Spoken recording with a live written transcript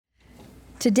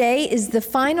Today is the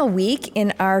final week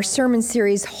in our sermon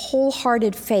series,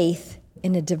 Wholehearted Faith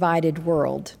in a Divided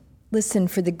World. Listen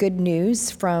for the good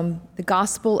news from the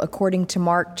Gospel according to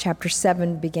Mark chapter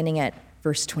 7, beginning at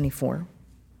verse 24.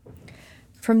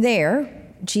 From there,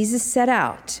 Jesus set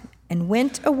out and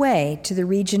went away to the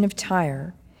region of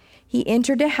Tyre. He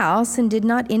entered a house and did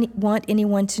not want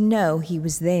anyone to know he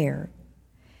was there.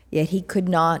 Yet he could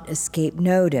not escape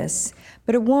notice.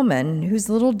 But a woman whose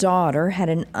little daughter had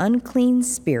an unclean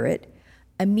spirit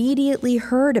immediately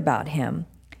heard about him,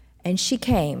 and she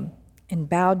came and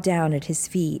bowed down at his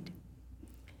feet.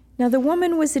 Now the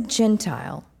woman was a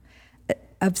Gentile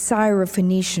of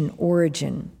Syrophoenician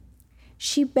origin.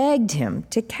 She begged him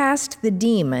to cast the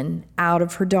demon out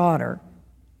of her daughter.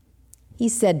 He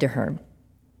said to her,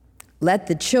 "Let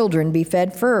the children be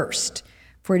fed first,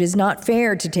 for it is not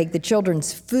fair to take the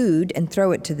children's food and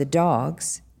throw it to the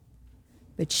dogs."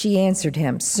 But she answered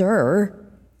him, "Sir,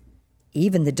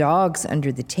 even the dogs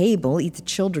under the table eat the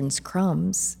children's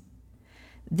crumbs."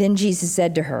 Then Jesus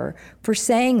said to her, "For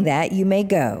saying that, you may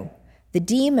go. The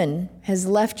demon has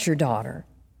left your daughter."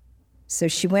 So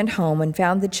she went home and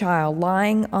found the child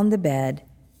lying on the bed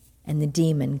and the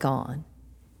demon gone.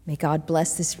 May God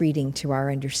bless this reading to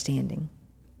our understanding.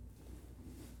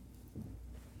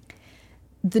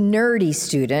 The nerdy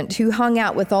student who hung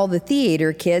out with all the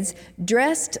theater kids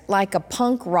dressed like a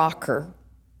punk rocker.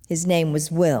 His name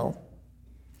was Will.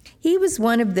 He was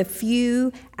one of the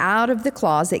few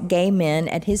out-of-the-closet gay men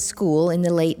at his school in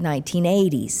the late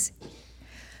 1980s.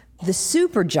 The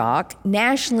super jock,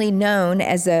 nationally known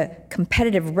as a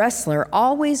competitive wrestler,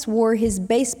 always wore his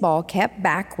baseball cap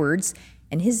backwards,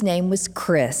 and his name was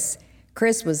Chris.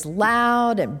 Chris was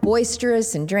loud and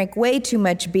boisterous and drank way too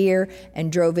much beer and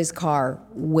drove his car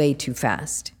way too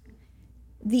fast.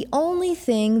 The only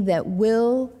thing that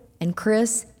Will and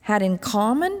Chris had in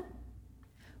common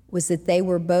was that they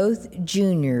were both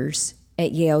juniors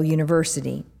at Yale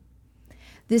University.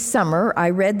 This summer, I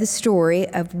read the story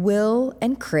of Will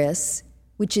and Chris,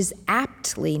 which is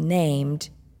aptly named,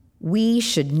 "We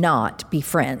Should Not Be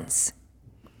Friends."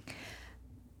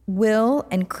 Will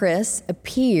and Chris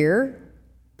appear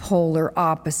polar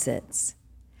opposites,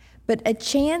 but a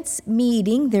chance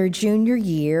meeting their junior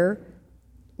year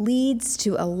leads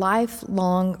to a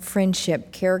lifelong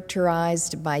friendship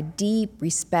characterized by deep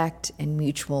respect and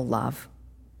mutual love.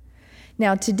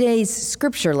 Now, today's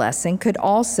scripture lesson could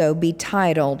also be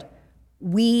titled,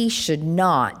 "We Should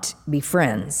Not Be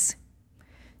Friends."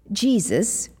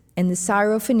 Jesus and the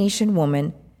Syrophoenician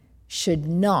woman should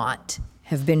not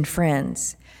have been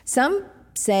friends. Some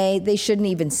say they shouldn't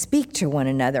even speak to one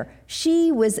another.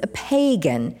 She was a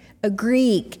pagan, a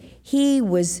Greek. He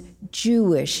was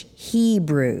Jewish,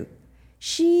 Hebrew.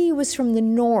 She was from the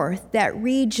north, that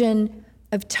region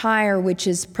of Tyre, which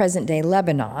is present-day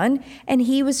Lebanon, and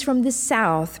he was from the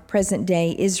south,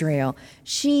 present-day Israel.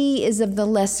 She is of the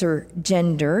lesser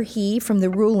gender, he from the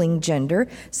ruling gender,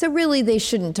 so really they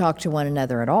shouldn't talk to one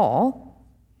another at all.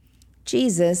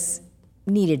 Jesus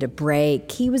needed a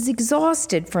break. He was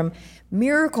exhausted from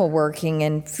miracle working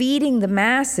and feeding the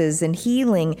masses and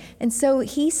healing, and so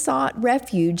he sought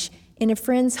refuge in a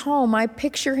friend's home. I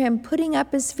picture him putting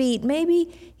up his feet.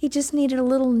 Maybe he just needed a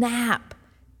little nap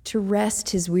to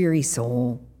rest his weary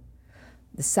soul.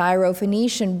 The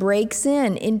Syrophoenician breaks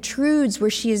in, intrudes where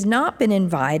she has not been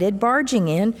invited, barging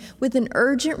in with an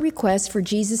urgent request for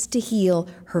Jesus to heal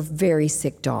her very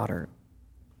sick daughter.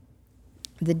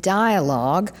 The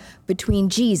dialogue between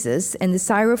Jesus and the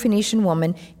Syrophoenician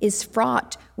woman is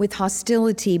fraught with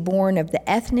hostility born of the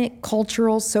ethnic,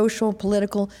 cultural, social,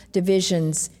 political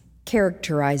divisions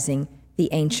characterizing the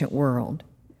ancient world.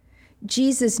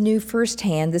 Jesus knew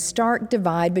firsthand the stark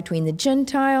divide between the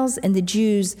Gentiles and the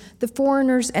Jews, the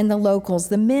foreigners and the locals,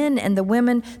 the men and the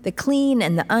women, the clean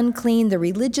and the unclean, the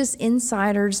religious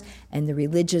insiders and the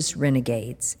religious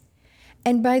renegades.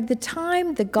 And by the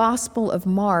time the Gospel of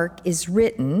Mark is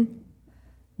written,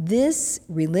 this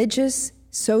religious,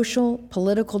 social,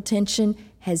 political tension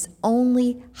has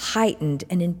only heightened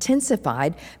and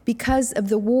intensified because of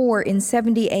the war in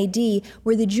 70 AD,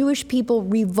 where the Jewish people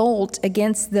revolt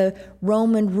against the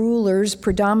Roman rulers,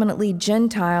 predominantly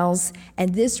Gentiles,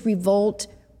 and this revolt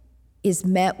is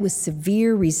met with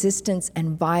severe resistance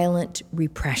and violent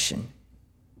repression.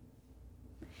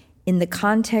 In the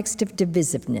context of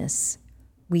divisiveness,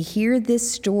 we hear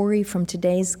this story from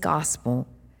today's gospel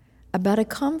about a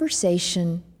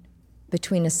conversation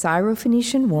between a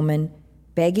Syrophoenician woman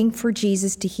begging for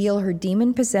Jesus to heal her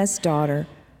demon-possessed daughter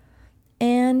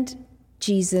and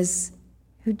Jesus,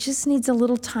 who just needs a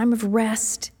little time of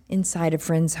rest inside a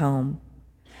friend's home.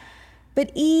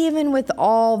 But even with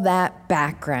all that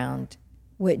background,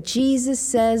 What Jesus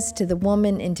says to the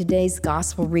woman in today's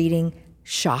gospel reading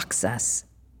shocks us.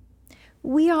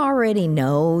 We already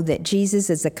know that Jesus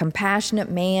is a compassionate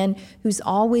man who's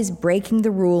always breaking the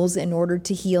rules in order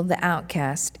to heal the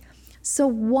outcast. So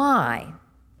why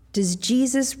does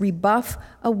Jesus rebuff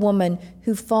a woman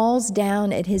who falls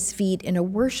down at his feet in a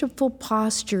worshipful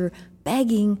posture,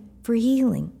 begging for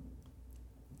healing?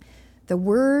 The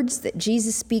words that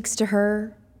Jesus speaks to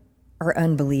her are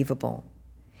unbelievable.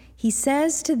 He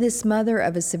says to this mother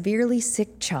of a severely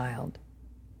sick child,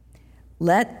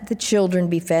 "Let the children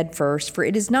be fed first, for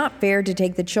it is not fair to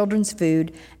take the children's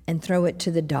food and throw it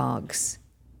to the dogs."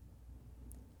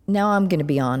 Now I'm going to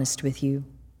be honest with you.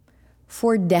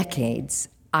 For decades,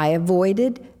 I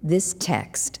avoided this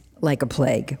text like a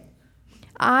plague.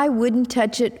 I wouldn't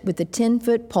touch it with a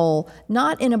 10-foot pole,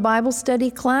 not in a Bible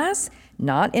study class,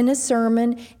 not in a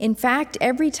sermon. In fact,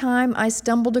 every time I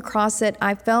stumbled across it,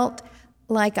 I felt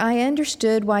like I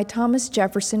understood why Thomas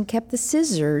Jefferson kept the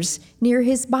scissors near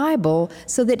his Bible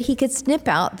so that he could snip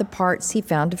out the parts he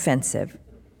found offensive.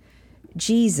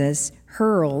 Jesus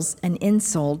hurls an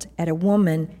insult at a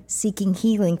woman seeking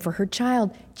healing for her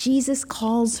child. Jesus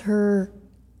calls her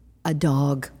a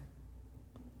dog.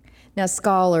 Now,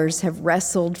 scholars have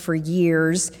wrestled for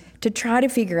years to try to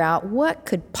figure out what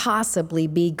could possibly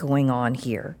be going on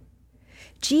here.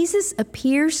 Jesus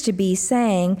appears to be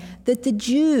saying that the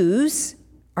Jews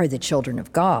are the children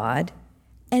of God,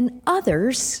 and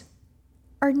others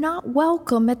are not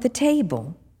welcome at the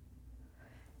table.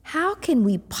 How can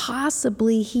we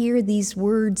possibly hear these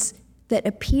words that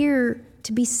appear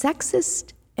to be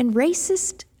sexist and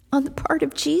racist on the part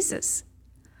of Jesus?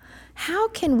 How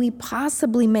can we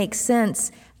possibly make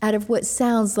sense out of what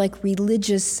sounds like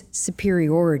religious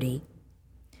superiority?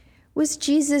 Was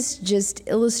Jesus just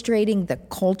illustrating the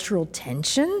cultural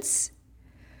tensions?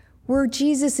 Were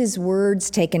Jesus' words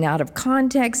taken out of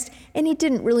context and he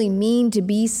didn't really mean to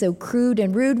be so crude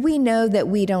and rude? We know that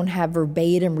we don't have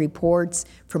verbatim reports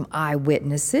from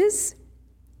eyewitnesses.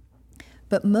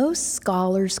 But most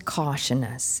scholars caution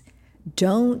us,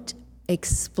 don't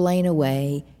explain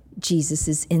away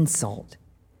Jesus' insult.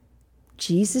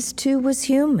 Jesus too was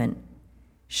human.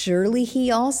 Surely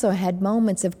he also had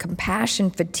moments of compassion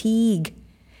fatigue.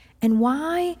 And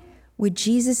why would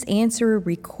Jesus answer a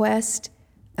request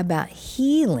about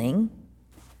healing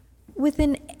with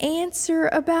an answer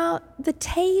about the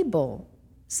table?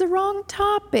 It's the wrong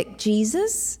topic,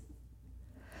 Jesus.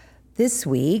 This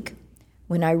week,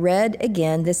 when I read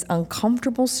again this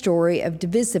uncomfortable story of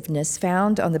divisiveness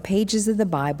found on the pages of the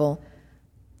Bible,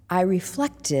 I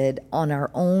reflected on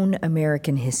our own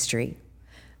American history.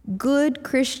 Good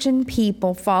Christian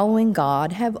people following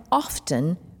God have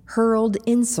often hurled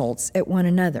insults at one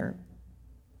another.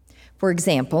 For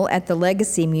example, at the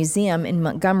Legacy Museum in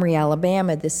Montgomery,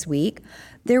 Alabama this week,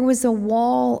 there was a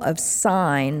wall of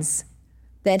signs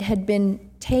that had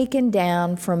been taken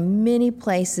down from many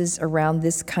places around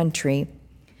this country,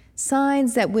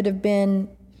 signs that would have been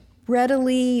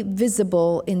readily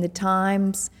visible in the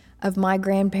times of my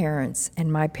grandparents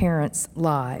and my parents'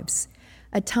 lives,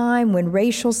 a time when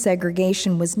racial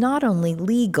segregation was not only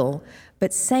legal,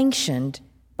 but sanctioned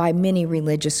by many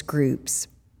religious groups.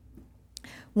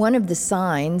 One of the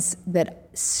signs that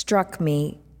struck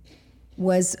me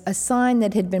was a sign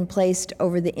that had been placed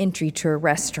over the entry to a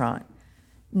restaurant.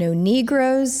 No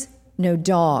Negroes, no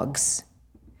dogs.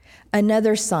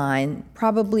 Another sign,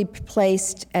 probably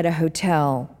placed at a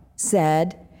hotel,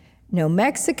 said, no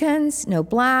Mexicans, no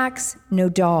blacks, no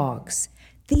dogs.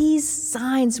 These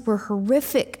signs were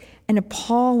horrific and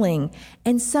appalling,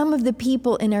 and some of the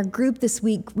people in our group this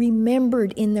week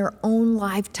remembered in their own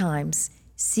lifetimes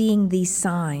seeing these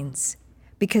signs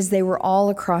because they were all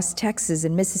across Texas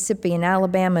and Mississippi and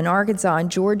Alabama and Arkansas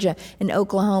and Georgia and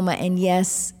Oklahoma and,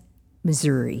 yes,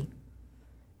 Missouri.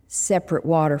 Separate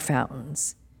water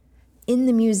fountains. In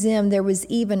the museum, there was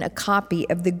even a copy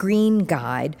of the Green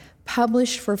Guide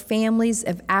published for families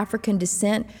of African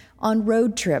descent on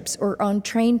road trips or on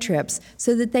train trips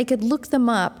so that they could look them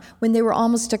up when they were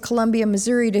almost to Columbia,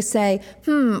 Missouri to say,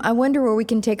 I wonder where we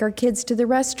can take our kids to the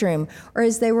restroom. Or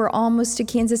as they were almost to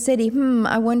Kansas City,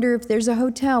 I wonder if there's a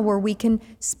hotel where we can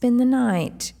spend the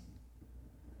night.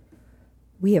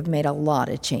 We have made a lot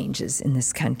of changes in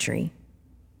this country.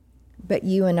 But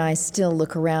you and I still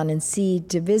look around and see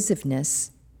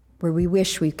divisiveness where we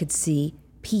wish we could see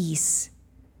peace.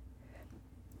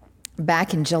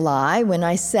 Back in July, when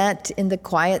I sat in the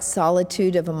quiet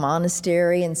solitude of a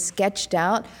monastery and sketched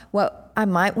out what I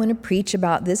might want to preach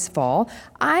about this fall,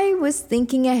 I was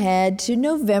thinking ahead to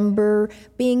November,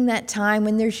 being that time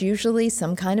when there's usually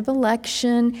some kind of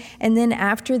election. And then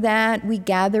after that, we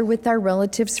gather with our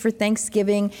relatives for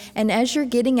Thanksgiving. And as you're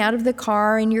getting out of the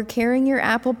car and you're carrying your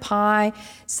apple pie,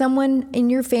 someone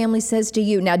in your family says to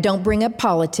you, "Now don't bring up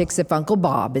politics if Uncle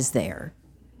Bob is there."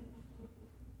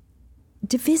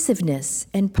 Divisiveness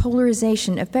and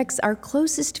polarization affects our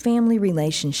closest family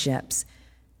relationships.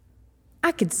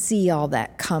 I could see all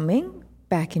that coming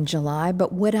back in July,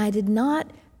 but what I did not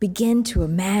begin to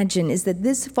imagine is that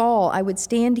this fall I would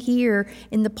stand here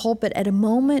in the pulpit at a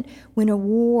moment when a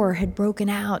war had broken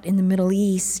out in the Middle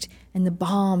East and the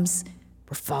bombs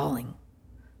were falling.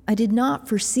 I did not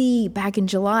foresee back in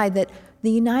July that the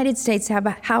United States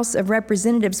House of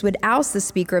Representatives would oust the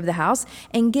Speaker of the House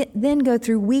and then go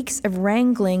through weeks of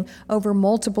wrangling over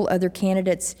multiple other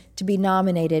candidates to be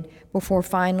nominated before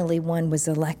finally one was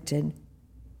elected.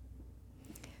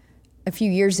 A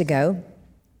few years ago,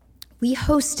 we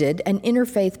hosted an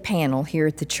interfaith panel here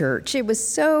at the church. It was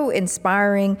so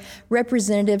inspiring.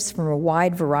 Representatives from a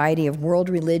wide variety of world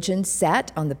religions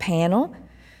sat on the panel.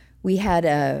 We had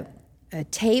a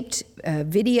taped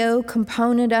video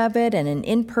component of it and an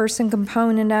in-person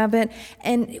component of it.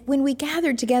 And when we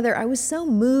gathered together, I was so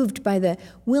moved by the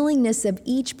willingness of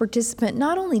each participant,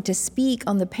 not only to speak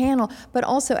on the panel, but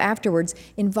also afterwards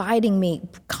inviting me,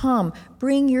 "Come,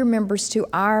 bring your members to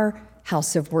our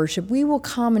house of worship. We will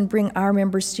come and bring our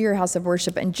members to your house of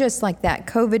worship." And just like that,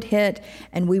 COVID hit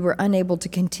and we were unable to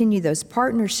continue those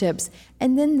partnerships.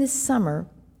 And then this summer,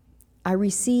 I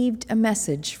received a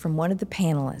message from one of the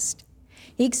panelists.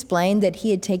 He explained that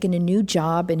he had taken a new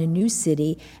job in a new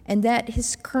city and that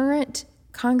his current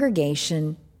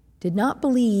congregation did not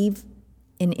believe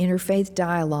in interfaith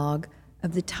dialogue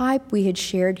of the type we had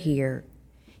shared here.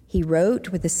 He wrote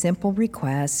with a simple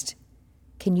request,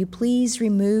 "Can you please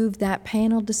remove that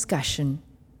panel discussion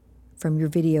from your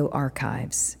video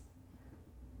archives?"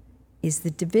 Is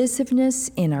the divisiveness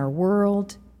in our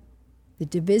world, the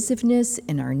divisiveness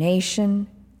in our nation,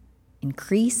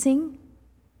 increasing,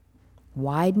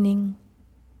 widening?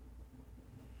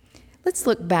 Let's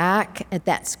look back at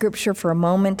that scripture for a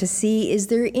moment to see, is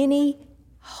there any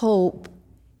hope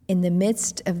in the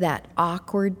midst of that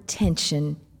awkward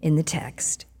tension in the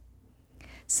text?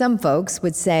 Some folks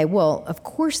would say, well, of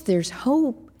course there's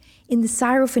hope in the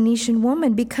Syrophoenician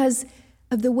woman because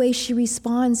of the way she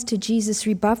responds to Jesus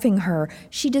rebuffing her.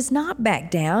 She does not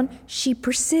back down. She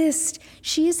persists.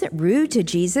 She isn't rude to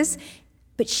Jesus,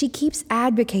 but she keeps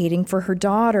advocating for her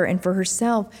daughter and for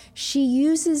herself. She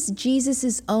uses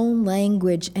Jesus' own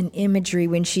language and imagery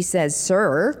when she says,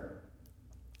 "Sir,"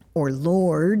 or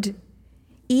 "Lord."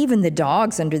 Even the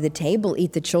dogs under the table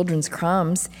eat the children's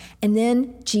crumbs. And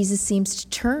then Jesus seems to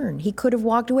turn. He could have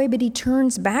walked away, but he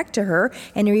turns back to her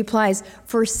and he replies,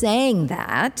 "For saying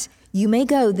that, you may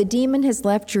go. The demon has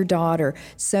left your daughter."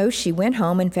 So she went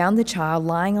home and found the child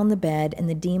lying on the bed and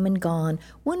the demon gone.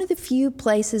 One of the few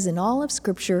places in all of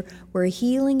Scripture where a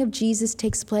healing of Jesus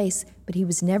takes place, but he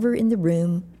was never in the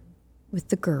room with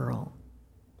the girl.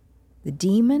 The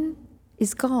demon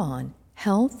is gone.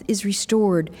 Health is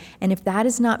restored. And if that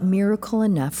is not miracle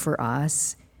enough for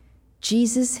us,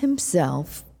 Jesus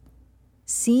himself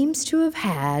seems to have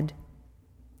had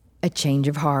a change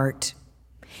of heart.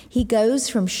 He goes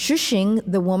from shushing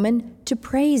the woman to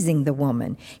praising the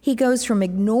woman. He goes from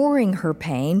ignoring her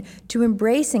pain to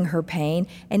embracing her pain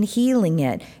and healing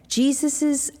it.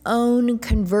 Jesus' own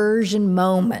conversion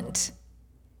moment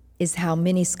is how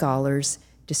many scholars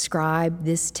describe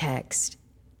this text.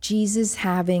 Jesus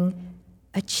having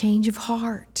a change of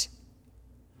heart.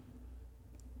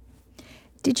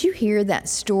 Did you hear that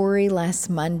story last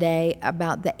Monday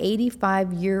about the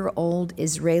 85-year-old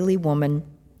Israeli woman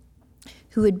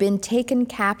who had been taken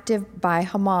captive by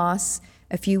Hamas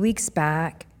a few weeks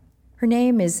back? Her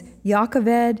name is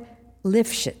Yocheved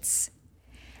Lifshitz.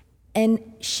 And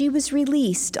she was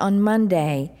released on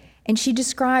Monday, and she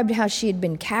described how she had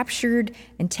been captured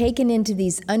and taken into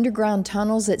these underground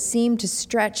tunnels that seemed to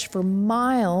stretch for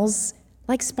miles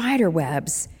like spider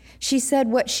webs. She said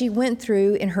what she went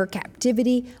through in her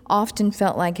captivity often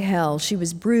felt like hell. She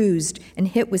was bruised and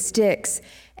hit with sticks.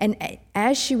 And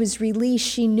as she was released,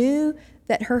 she knew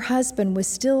that her husband was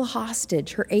still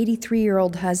hostage, her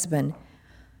 83-year-old husband.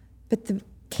 But the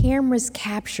cameras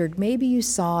captured, maybe you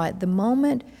saw it, the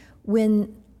moment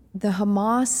when the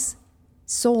Hamas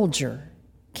soldier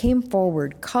came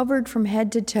forward, covered from head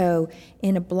to toe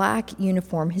in a black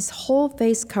uniform, his whole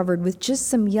face covered with just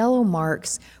some yellow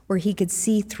marks where he could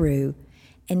see through,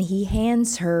 and he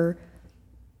hands her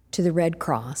to the Red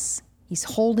Cross. He's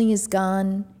holding his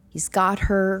gun, He's got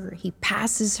her, he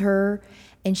passes her,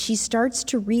 and she starts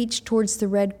to reach towards the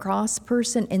Red Cross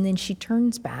person, and then she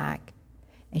turns back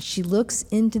and she looks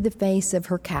into the face of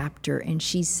her captor and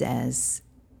she says,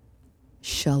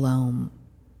 "Shalom,"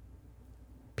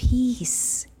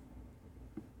 peace.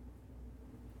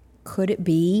 Could it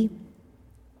be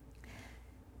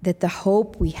that the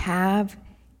hope we have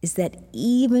is that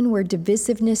even where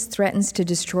divisiveness threatens to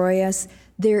destroy us,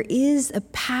 there is a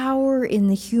power in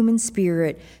the human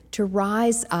spirit to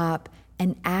rise up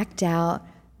and act out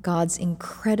God's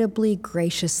incredibly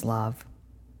gracious love?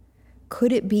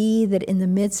 Could it be that in the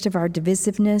midst of our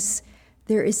divisiveness,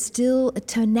 there is still a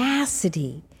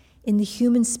tenacity in the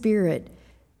human spirit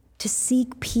to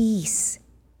seek peace,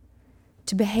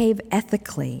 to behave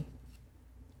ethically,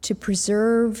 to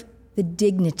preserve the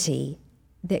dignity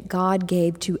that God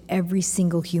gave to every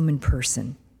single human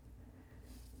person?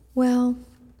 Well,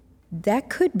 that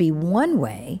could be one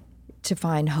way to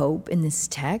find hope in this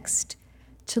text,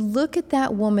 to look at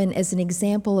that woman as an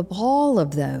example of all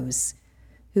of those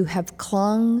who have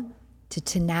clung to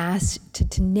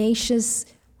tenacious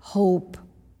hope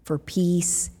for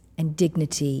peace and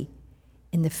dignity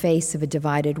in the face of a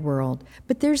divided world.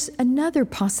 But there's another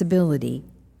possibility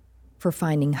for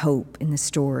finding hope in the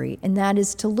story, and that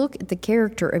is to look at the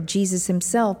character of Jesus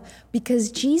himself,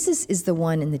 because Jesus is the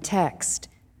one in the text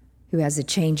who has a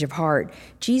change of heart.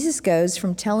 Jesus goes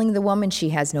from telling the woman she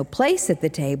has no place at the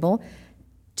table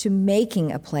to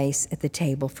making a place at the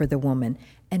table for the woman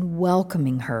and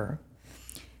welcoming her.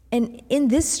 And in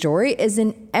this story, as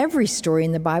in every story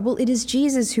in the Bible, it is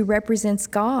Jesus who represents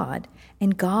God.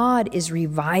 And God is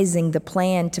revising the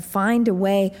plan to find a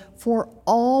way for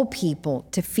all people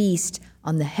to feast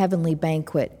on the heavenly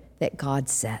banquet that God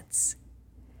sets.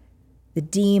 The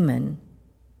demon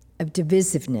of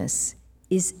divisiveness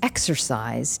is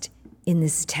exorcised in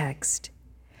this text.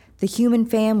 The human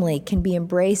family can be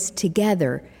embraced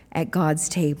together at God's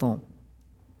table.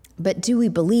 But do we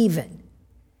believe it?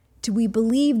 Do we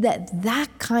believe that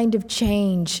that kind of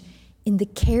change in the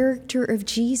character of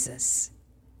Jesus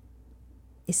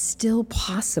is still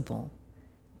possible?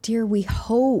 Dear, we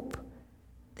hope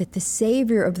that the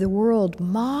Savior of the world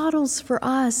models for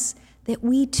us that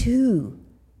we too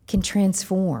can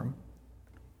transform.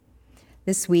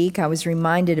 This week, I was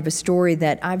reminded of a story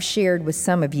that I've shared with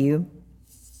some of you.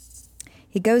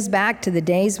 It goes back to the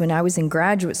days when I was in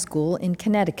graduate school in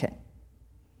Connecticut.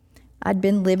 I'd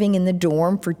been living in the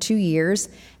dorm for 2 years,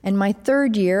 and my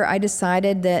third year, I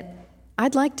decided that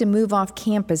I'd like to move off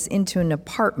campus into an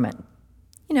apartment.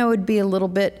 You know, it'd be a little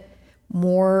bit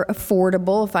more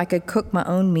affordable if I could cook my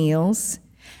own meals.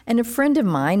 And a friend of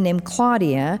mine named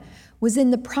Claudia was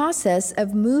in the process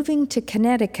of moving to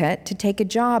Connecticut to take a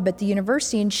job at the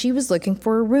university, and she was looking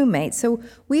for a roommate. So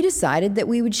we decided that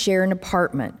we would share an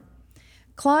apartment.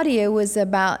 Claudia was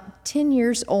about 10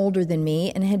 years older than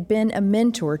me and had been a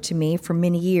mentor to me for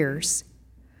many years.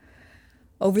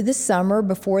 Over the summer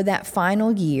before that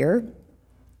final year,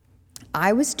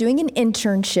 I was doing an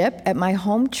internship at my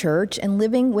home church and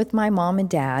living with my mom and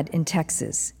dad in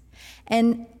Texas.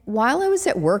 And while I was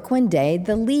at work one day,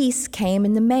 the lease came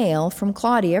in the mail from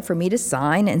Claudia for me to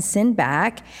sign and send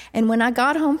back. And when I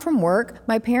got home from work,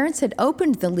 my parents had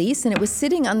opened the lease and it was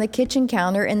sitting on the kitchen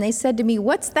counter, and they said to me,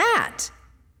 "What's that?"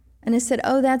 And I said,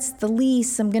 "Oh, that's the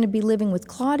lease. I'm going to be living with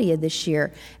Claudia this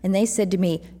year." And they said to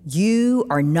me, "You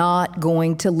are not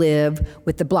going to live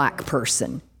with the black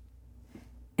person."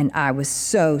 And I was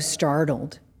so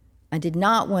startled. I did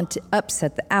not want to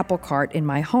upset the apple cart in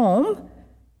my home,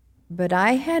 but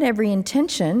I had every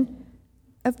intention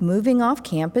of moving off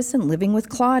campus and living with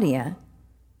Claudia.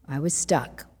 I was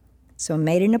stuck, so I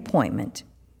made an appointment.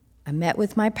 I met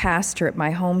with my pastor at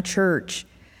my home church.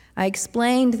 I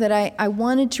explained that I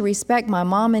wanted to respect my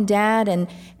mom and dad,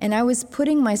 and I was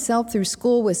putting myself through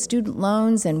school with student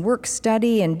loans and work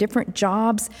study and different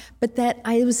jobs, but that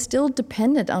I was still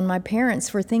dependent on my parents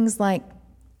for things like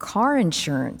car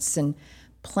insurance and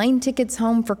plane tickets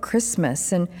home for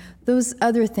Christmas and those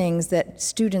other things that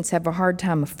students have a hard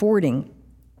time affording.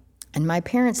 And my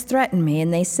parents threatened me,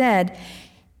 and they said,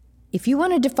 "If you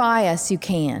want to defy us, you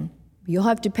can. You'll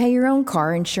have to pay your own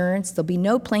car insurance. There'll be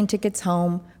no plane tickets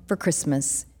home for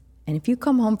Christmas. And if you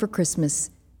come home for Christmas,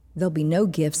 there'll be no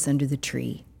gifts under the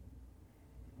tree."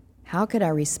 How could I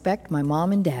respect my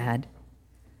mom and dad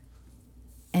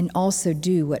and also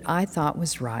do what I thought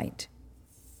was right?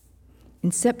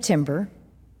 In September,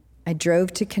 I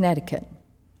drove to Connecticut,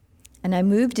 and I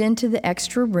moved into the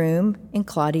extra room in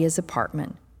Claudia's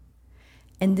apartment.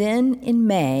 And then in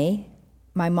May,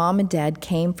 my mom and dad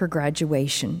came for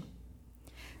graduation.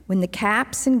 When the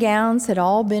caps and gowns had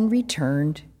all been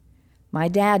returned, my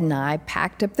dad and I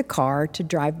packed up the car to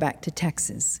drive back to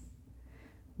Texas.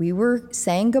 We were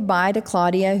saying goodbye to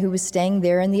Claudia, who was staying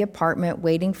there in the apartment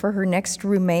waiting for her next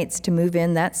roommates to move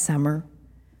in that summer.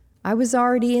 I was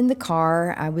already in the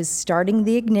car. I was starting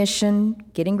the ignition,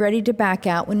 getting ready to back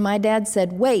out when my dad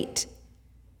said, "Wait."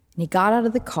 And he got out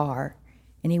of the car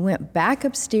and he went back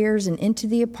upstairs and into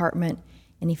the apartment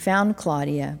and he found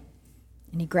Claudia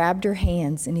and he grabbed her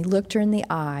hands and he looked her in the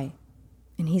eye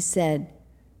and he said,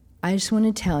 "I just want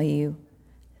to tell you,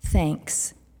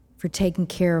 thanks for taking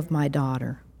care of my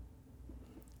daughter."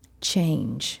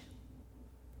 Change,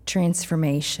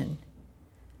 transformation,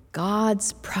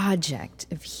 God's project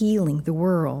of healing the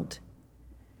world.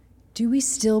 Do we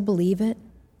still believe it?